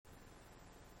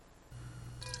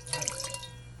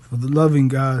for the loving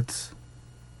gods.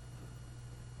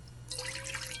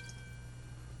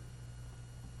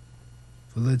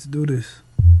 So let's do this.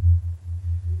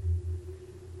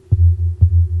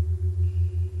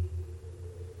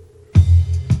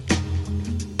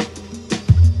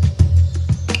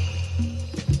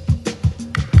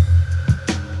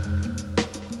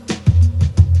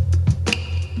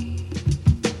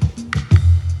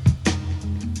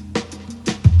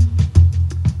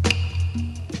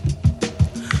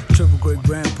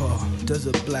 Grandpa,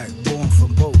 desert black, born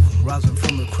from both, rising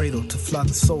from the cradle to fly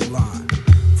the soul line,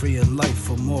 free in life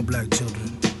for more black children.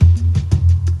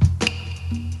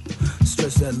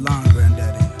 Stretch that line,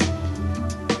 granddaddy.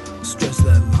 Stretch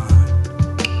that line.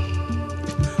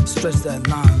 Stretch that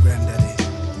line, granddaddy.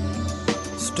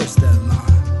 Stretch that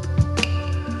line.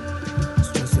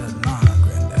 Stretch that line,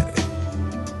 granddaddy.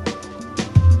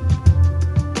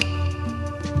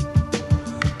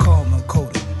 Call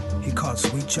Makota, he caught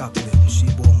sweet chocolate. She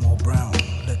bore more brown,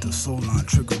 let the soul line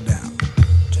trickle down.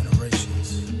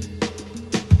 Generations.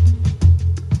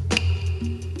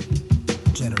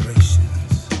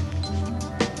 Generations.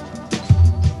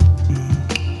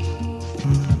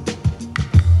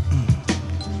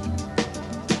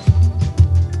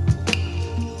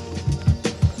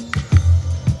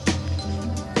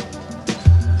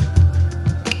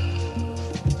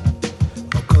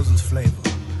 My cousin's flavor,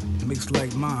 mixed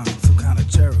like mine, some kind of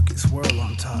Cherokee swirl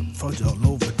on top, fudge all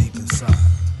over deep inside.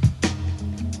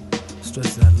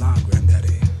 Stretch that line,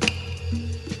 granddaddy.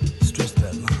 Stretch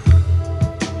that line.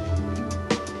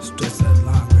 Stretch that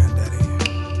line, granddaddy.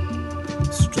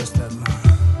 Stretch that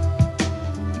line.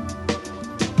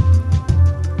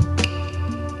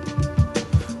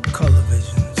 Color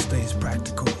vision stays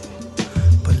practical.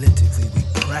 Politically, we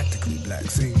practically black.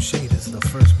 Same shade as the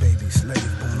first baby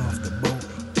slave born off the boat.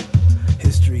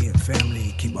 History and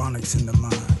family keep onyx in the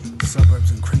mind.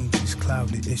 Suburbs and cream cheese cloud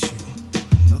the issue.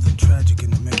 Nothing tragic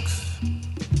in the mix.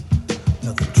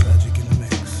 Nothing tragic in the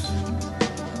mix.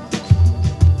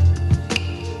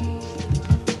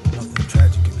 Nothing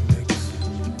tragic in the mix.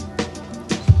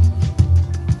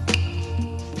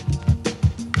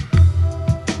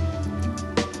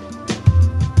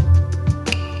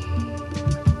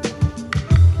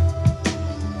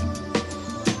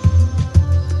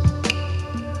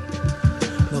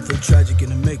 Nothing tragic in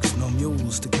the mix. No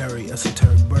mules to carry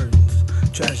esoteric burdens.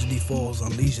 Tragedy falls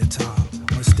on leisure time,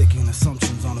 mistaking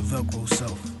assumptions on a Velcro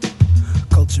self.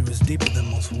 Culture is deeper than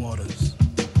most waters.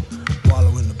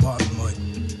 Wallow in the bottom mud.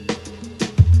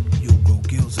 You'll grow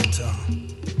gills in time.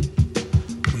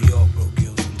 We all grow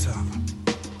gills in time.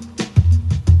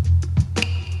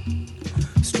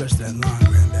 Stretch that line,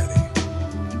 granddaddy.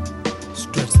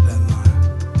 Stretch that line.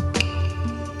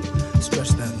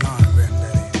 Stretch that line,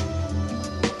 granddaddy.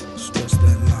 Stretch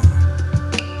that line.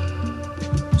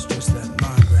 Stretch that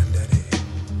line, granddaddy.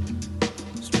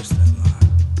 Stretch that line.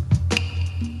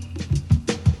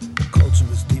 Culture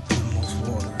is deeper than most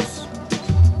waters.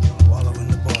 Wallow in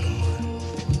the bottom mud.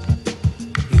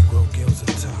 You grow gills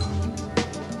in time.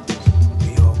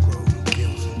 We all grow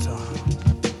gills in time.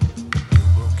 You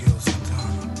grow gills in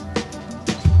time.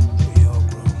 We all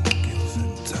grow gills in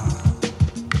time.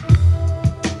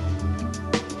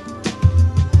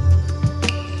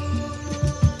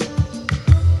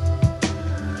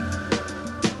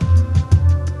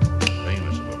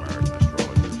 Famous of American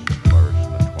astrologers, flourished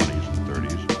in the 20s and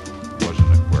 30s, was an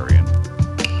Aquarian.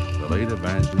 The late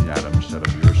Evangeline Adams said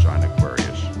of your sign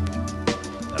Aquarius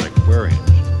that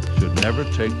Aquarians should never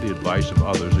take the advice of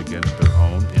others against their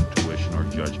own intuition or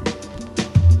judgment.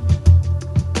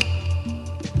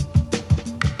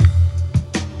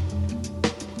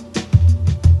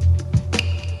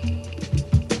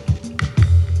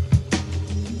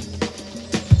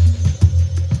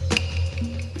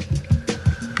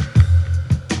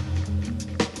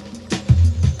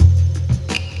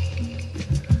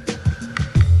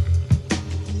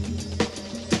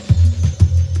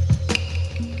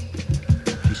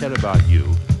 She said about you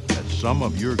that some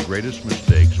of your greatest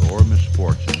mistakes or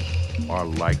misfortunes are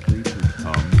likely to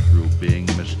come through being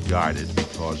misguided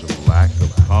because of lack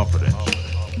of confidence.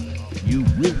 You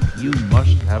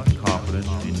must have confidence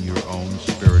in your own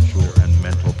spiritual and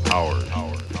mental powers.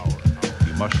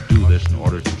 You must do this in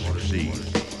order to succeed.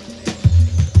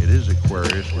 It is,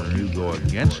 Aquarius, when you go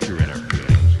against your inner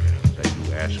feelings that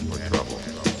you ask for trouble.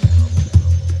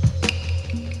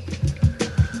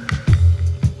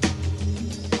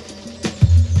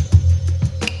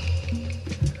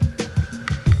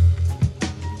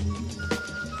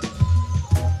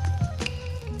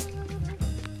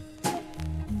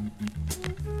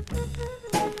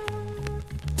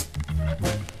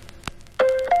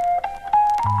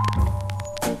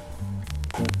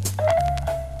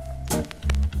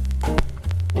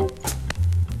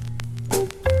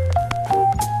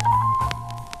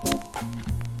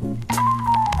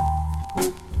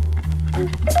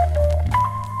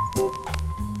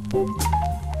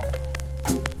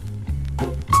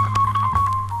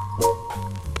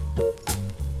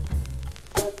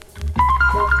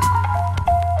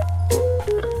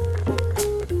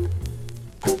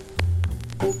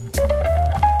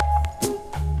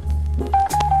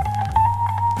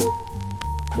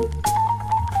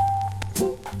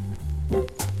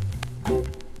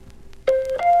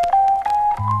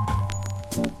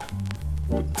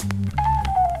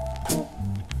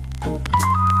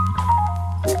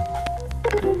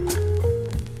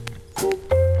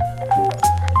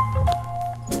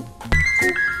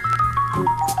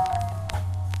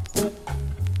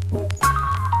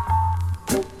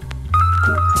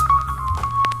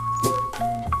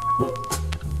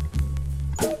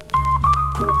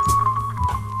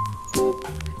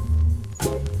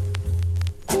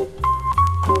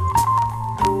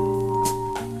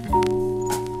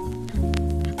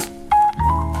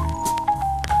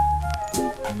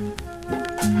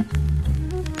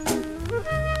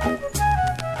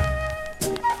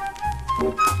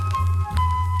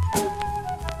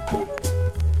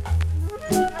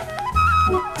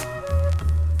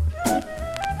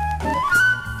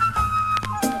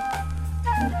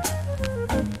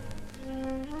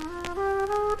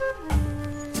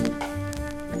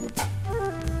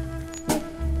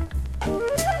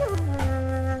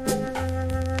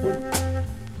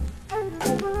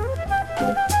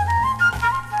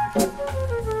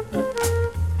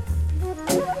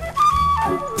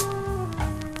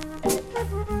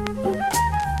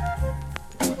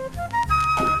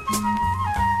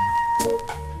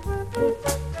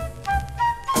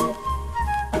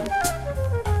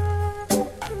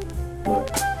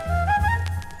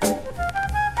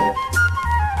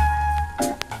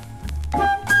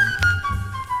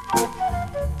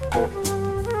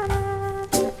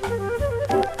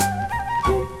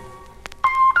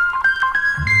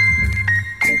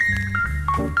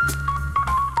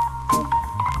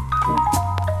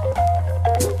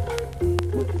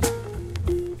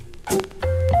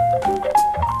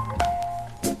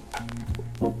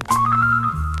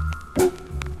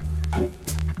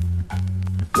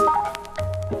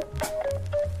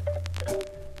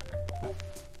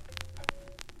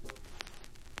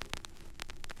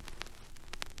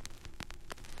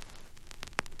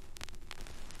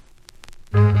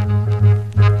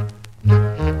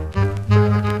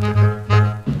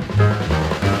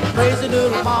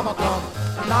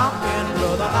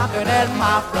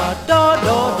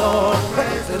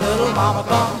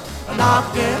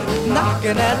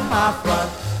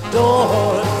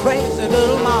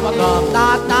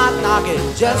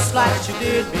 Just like she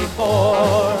did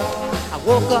before. I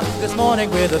woke up this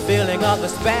morning with a feeling of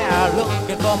despair,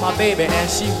 looking for my baby and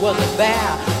she wasn't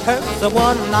there. Heard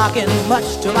someone knocking,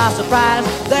 much to my surprise.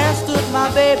 There stood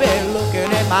my baby looking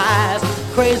in my eyes.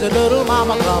 Crazy little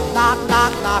mama come knock,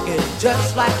 knock, knocking,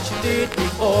 just like she did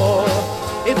before.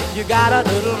 If you got a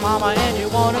little mama and you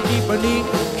wanna keep her neat,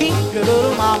 keep your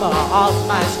little mama off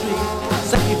my street.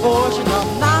 Say before she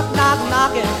come knock, knock,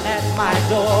 knocking at my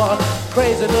door.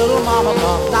 Crazy little mama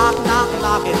come knock, knock,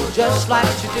 knocking just like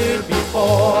she did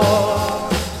before.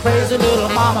 Crazy little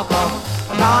mama come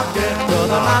knocking,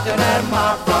 brother knocking at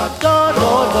my front door,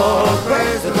 door, door.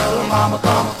 Crazy little mama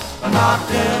come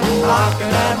knocking,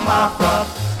 knocking at my front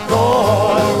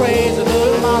door. Crazy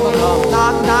little mama come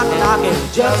knock, knock, knocking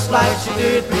just like she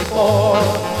did before.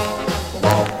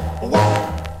 Walk,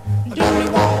 walk, do we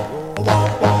walk,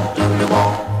 walk, walk, do we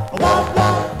walk, walk,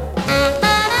 walk.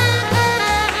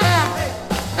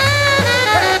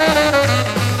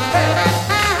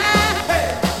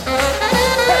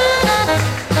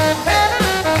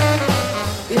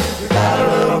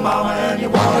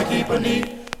 Keep her neat,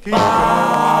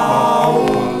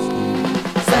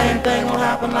 same thing will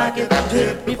happen like it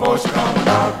did before she come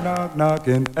knock, knock,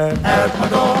 knocking at my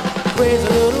door. Crazy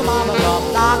little mama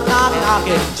come knock, knock,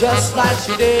 knocking just like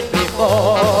she did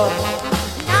before.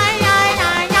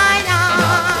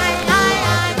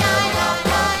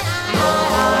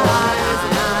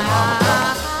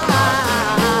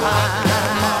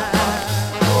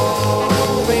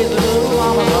 Crazy little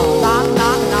mama come knock,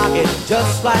 knock, knocking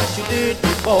just like she did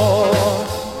before.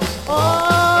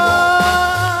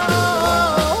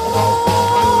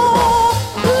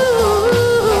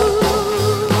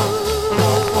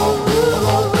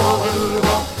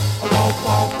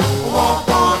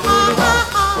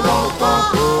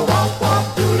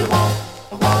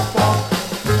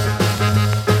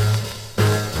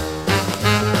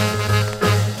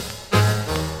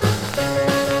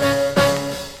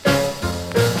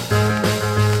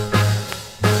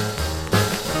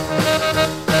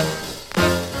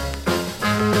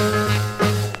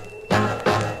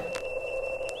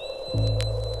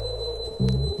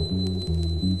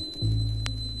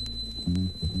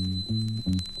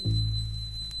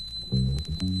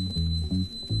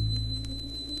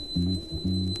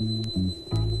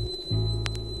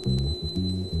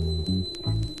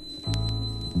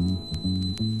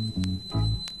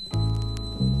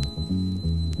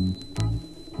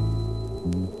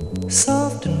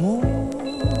 Soft and warm,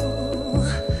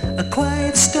 a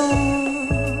quiet storm,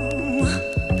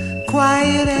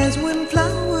 quiet as when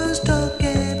flowers talk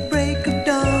at break of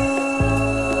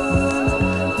dawn,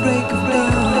 break of dawn.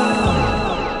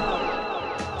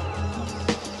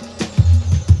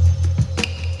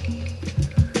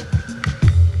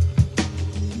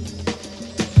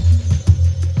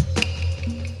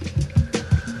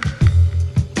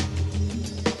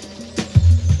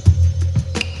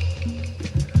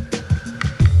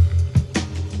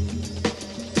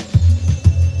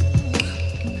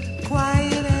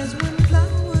 Quiet as when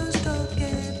flowers talk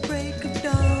at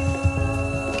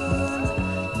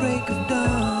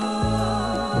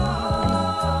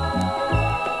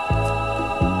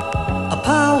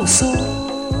a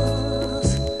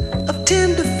source of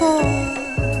tender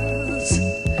force,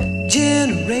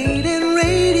 generating,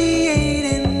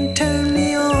 radiating, turn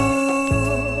me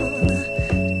on,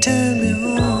 turn me on.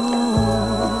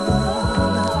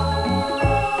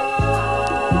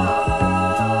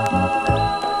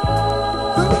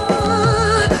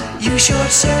 You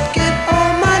short circuit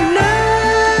all my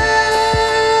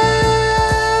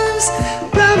nerves,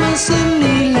 promising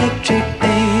electric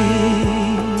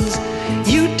things.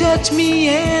 You touch me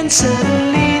and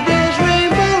suddenly there's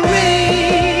rainbow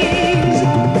rings.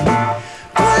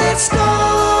 Quiet storm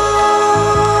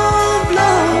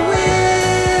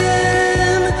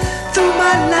blowing through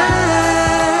my life.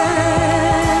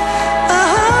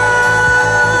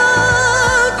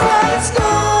 Quiet storm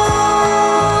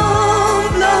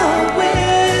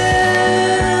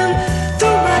blowing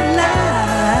through my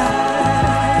life.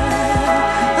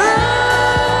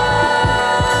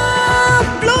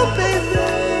 Blow, baby.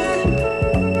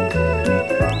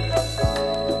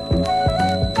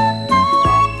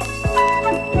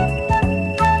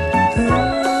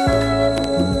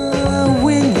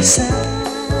 When you sigh,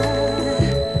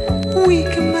 we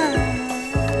come by.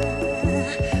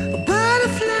 A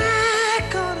butterfly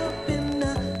caught up in a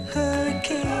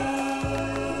hurricane.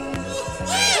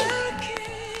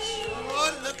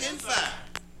 Sure looking fine.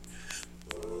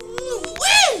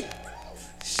 Ooh-wee!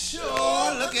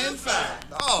 Sure looking fine.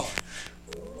 Oh.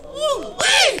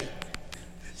 Ooh-wee!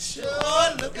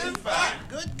 Sure looking fine.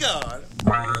 Good God.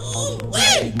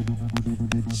 Ooh-wee!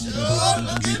 Sure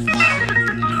looking fine.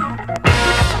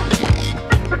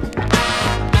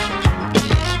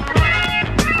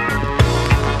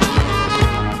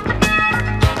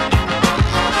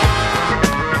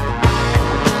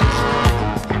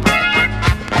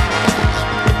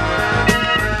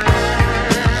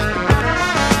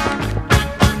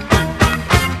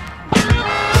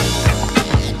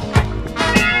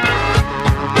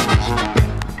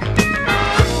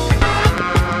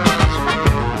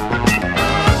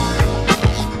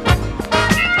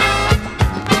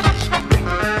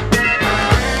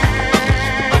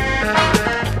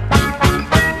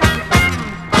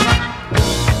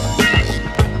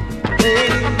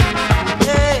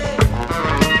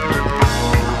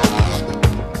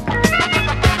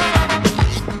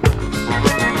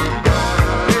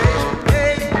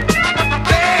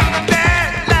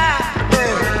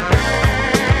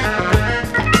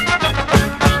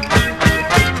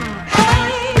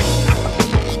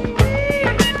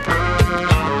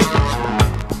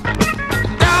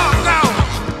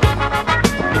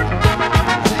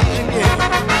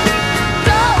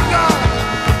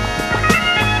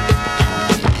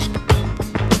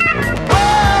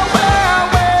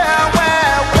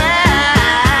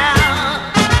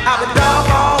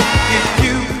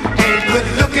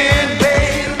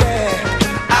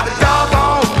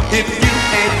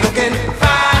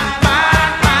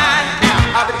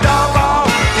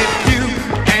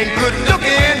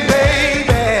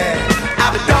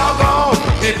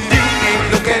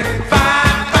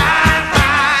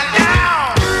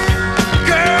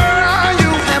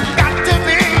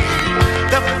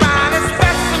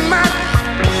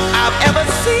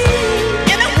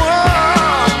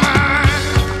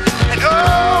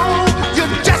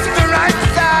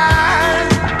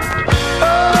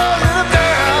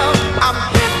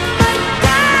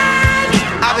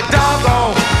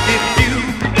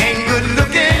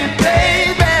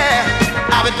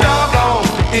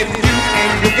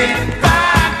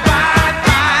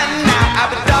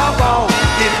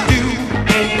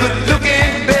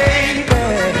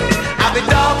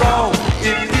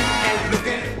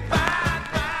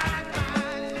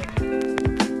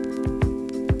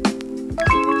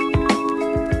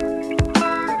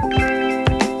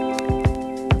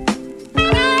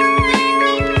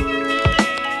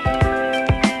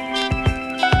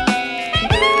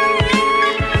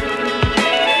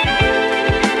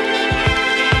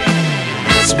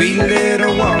 Sweet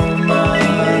little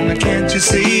woman, can't you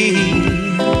see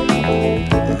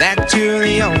that you're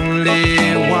the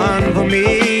only one for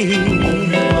me?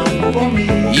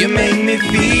 You make me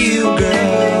feel,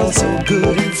 girl, so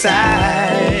good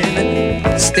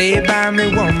inside. Stay by me,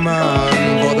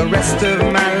 woman, for the rest of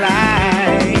my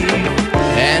life.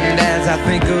 And as I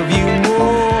think of you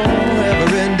more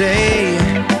every day,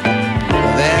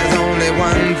 there's only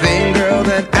one thing, girl,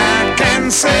 that I can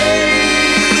say.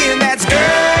 And that's,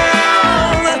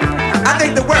 girl, I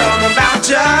think the world about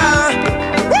you.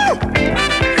 Woo!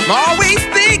 I'm always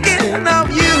thinking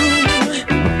of you.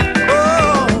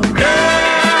 Oh,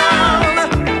 girl,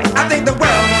 I think the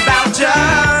world about you.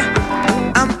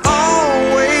 I'm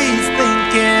always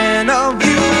thinking of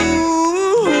you.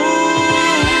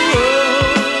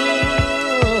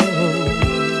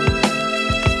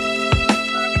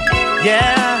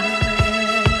 Yeah.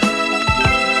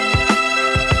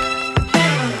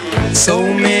 So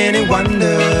many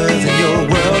wonders in your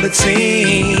world it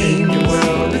seems.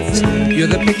 You're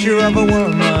the picture of a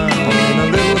woman in a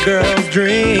little girl's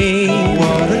dream.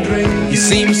 What a dream. You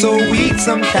seem so weak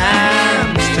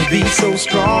sometimes to be so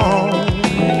strong.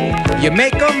 You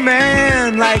make a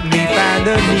man like me find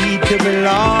a need to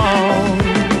belong.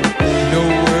 No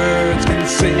words can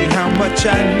say how much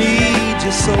I need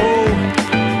you so.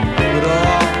 With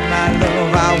all my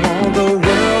love I want the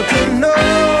world to know.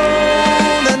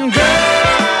 Then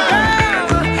girl,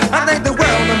 I think the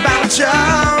world about you.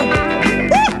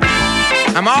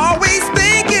 I'm always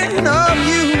thinking of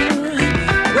you.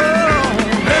 Oh,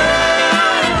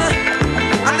 girl,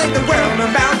 I think the world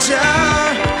about you.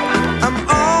 I'm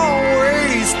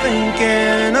always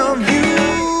thinking of you.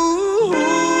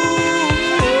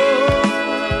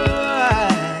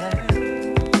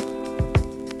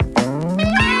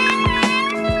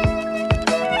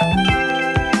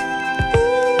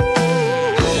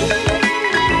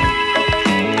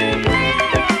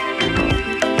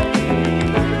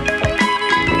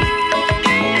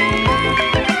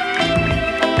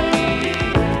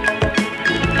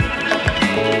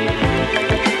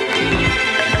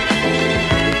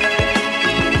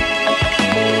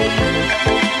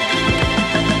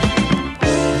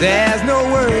 There's no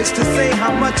words to say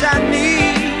how much I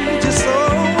need you so.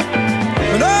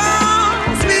 But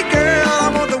oh, sweet girl,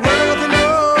 I want the world to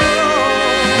know.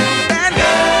 That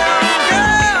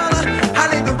girl, I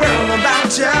think the world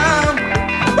about you.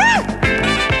 Woo!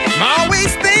 I'm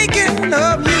always thinking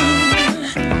of you.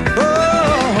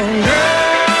 Oh,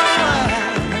 girl,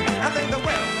 I think the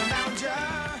world about you.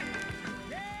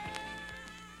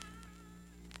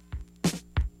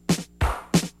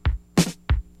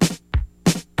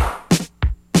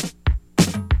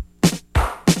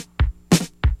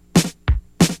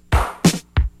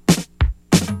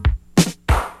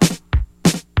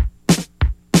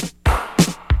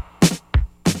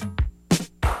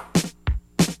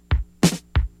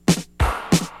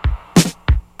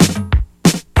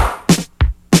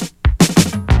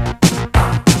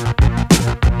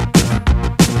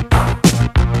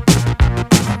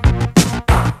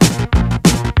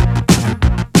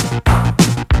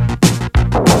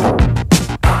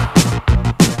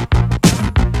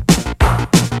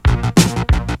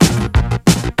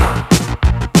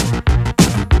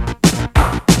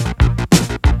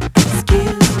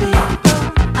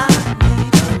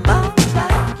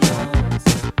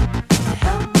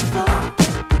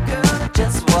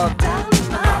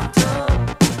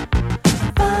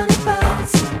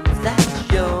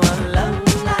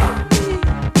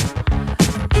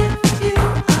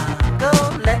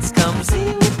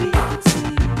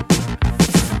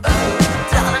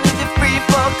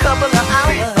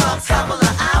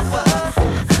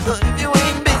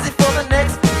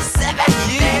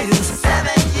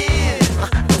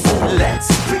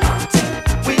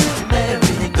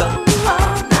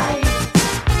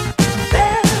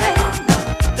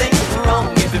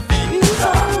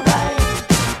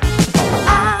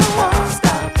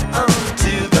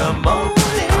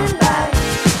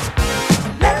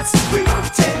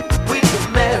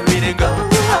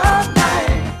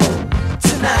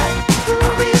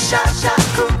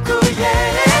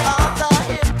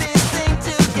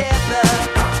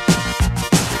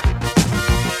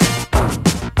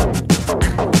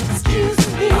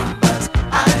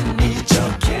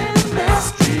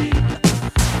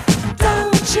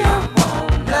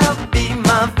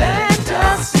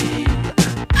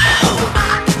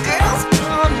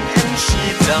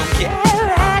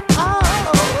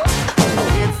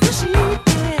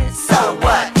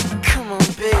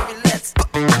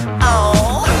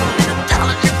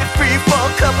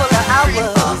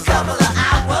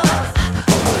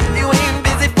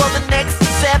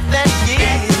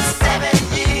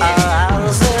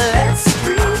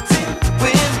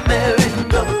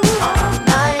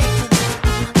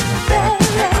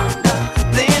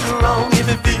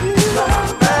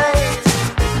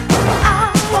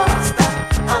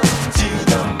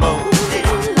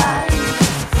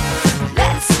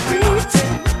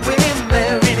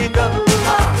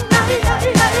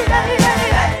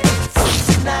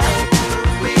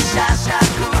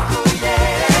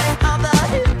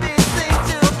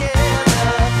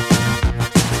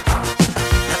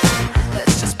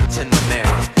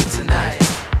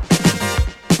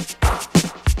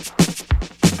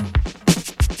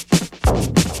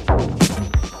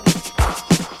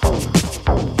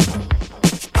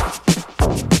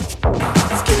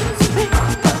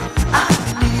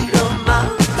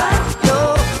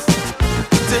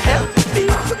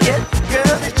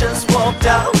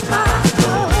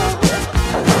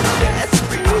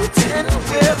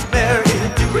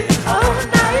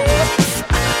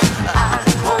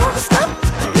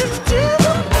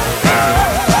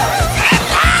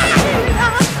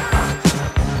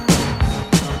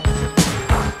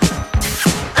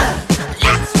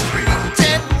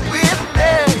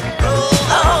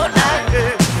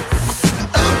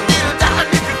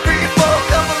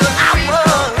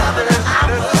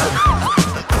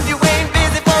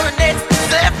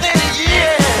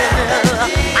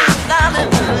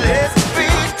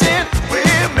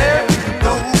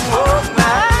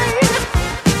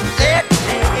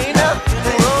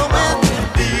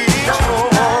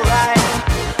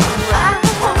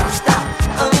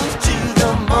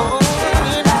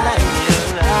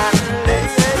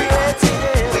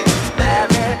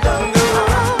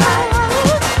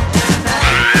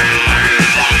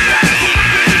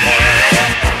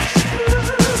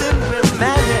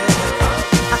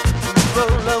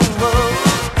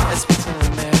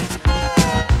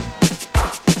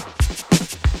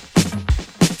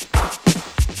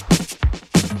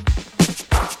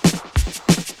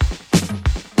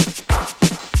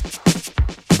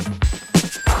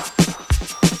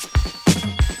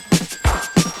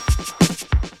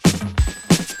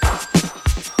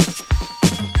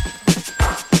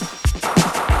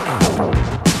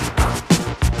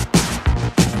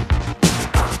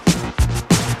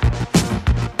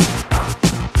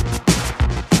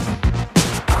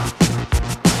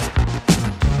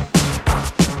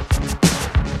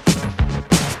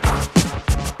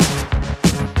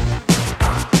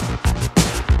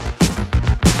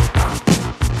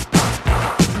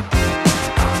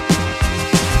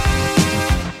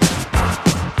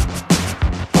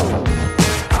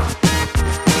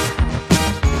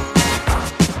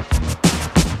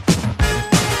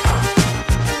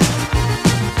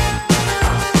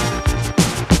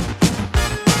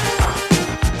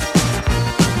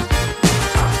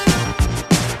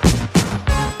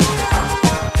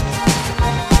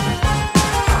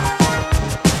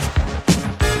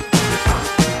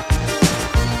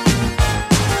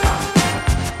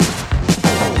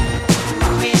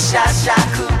 sha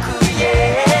cuckoo,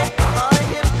 yeah. All the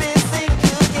hippies sing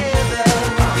together.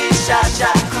 We sha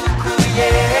cuckoo,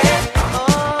 yeah.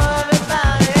 Oh,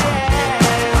 everybody,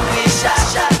 we sha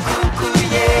cuckoo,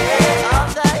 yeah. All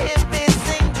the hippies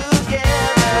sing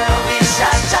together. We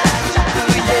sha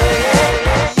cuckoo, yeah.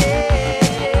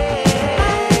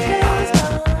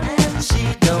 And she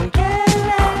don't get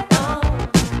let on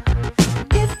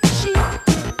if she.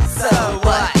 So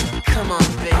what? Come on,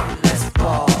 baby, let's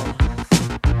ball.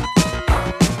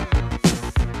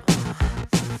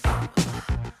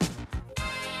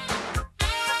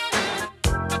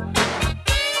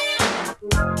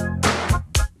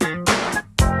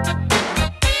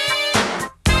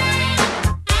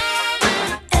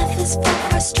 F is for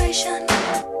frustration.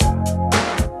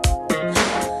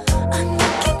 I'm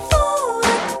looking for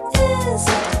what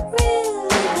isn't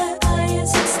really there. I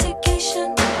is instigation.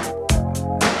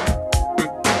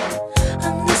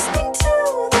 I'm listening to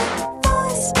the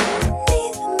voice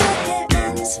beneath my hair.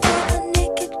 N is for the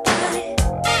naked guy.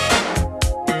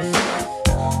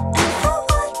 And for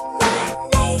what my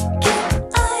naked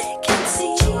eye can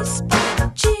see. G-spot,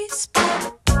 G-spot.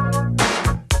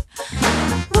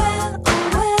 Where, oh,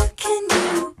 where can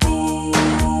you be?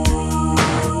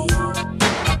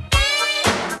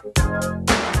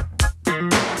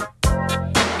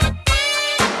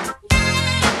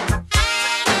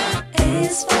 A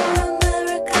is for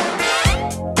America.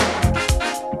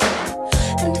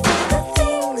 And for the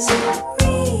things you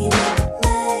read in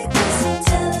magazines.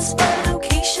 L is for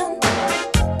location.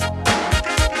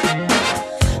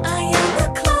 I am the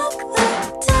clock, the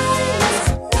time is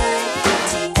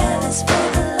 9:14. L is for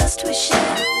the lust we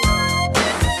share.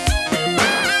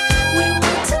 We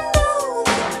want to know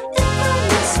the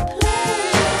infamous play.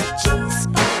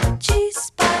 G-spot,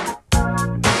 G-spot.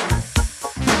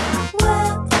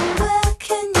 Where, oh, where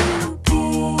can you be?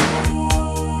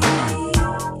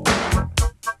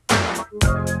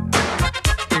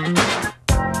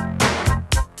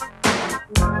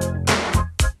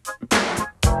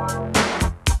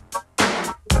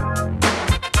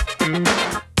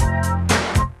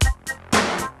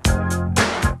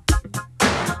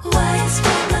 Why is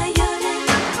for my yearning?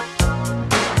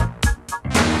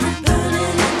 I'm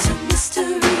burning into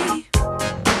mystery.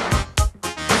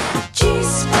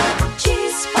 G-spot,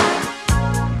 G-spot.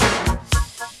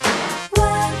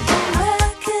 Where, oh, where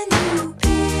can you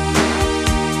be?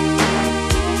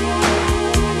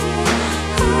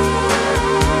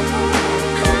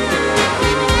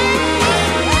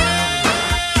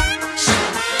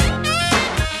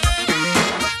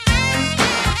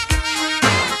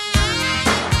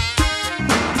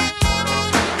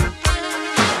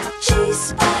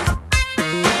 G-spot.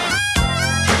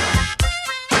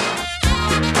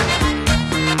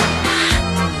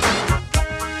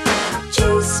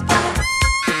 G-spot.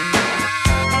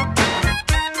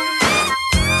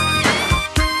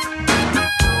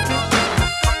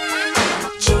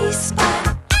 G-spot.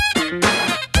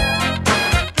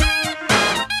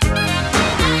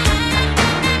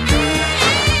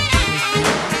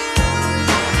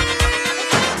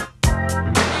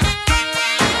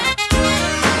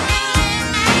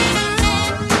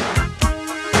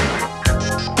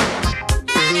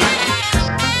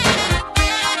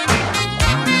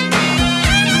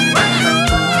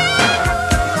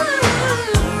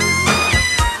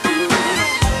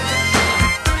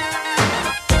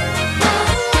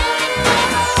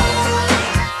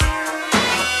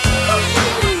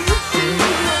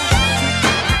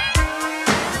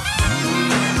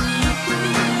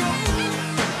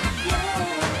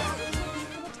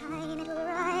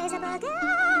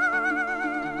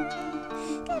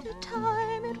 Give it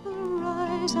time, it will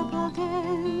rise up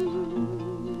again.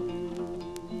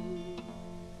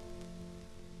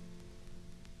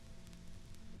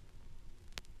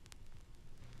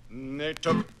 They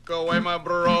took away my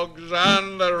brogues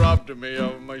and they robbed me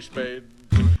of my spade.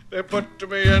 They put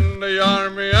me in the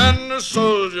army and a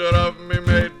soldier of me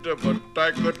made. But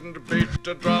I couldn't beat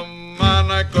the drum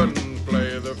and I couldn't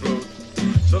play the flute.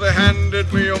 So they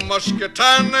handed me a musket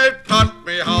and they taught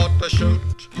me how to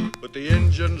shoot. But the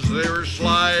Indians, they were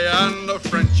sly and the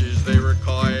Frenchies, they were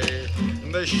coy.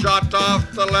 And they shot off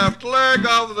the left leg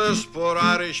of this poor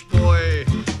Irish boy.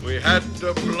 We had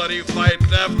a bloody fight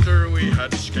after we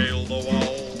had scaled the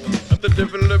wall. And the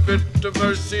devil a bit of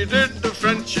mercy did the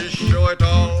Frenchies show it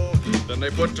all. Then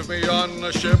they put me on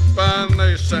a ship and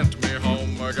they sent me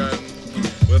home again.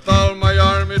 With all my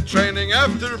army training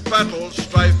after battle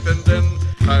strife and din,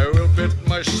 I will bid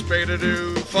my spade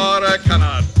adieu, for I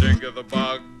cannot dig the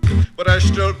bog. But I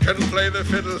still can play the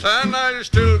fiddle and I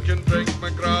still can drink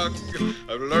my grog.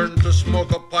 I've learned to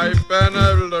smoke a pipe and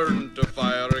I've learned to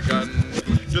fire a gun.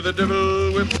 To the the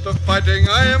devil with the fighting.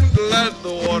 I am glad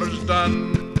the war's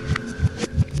done.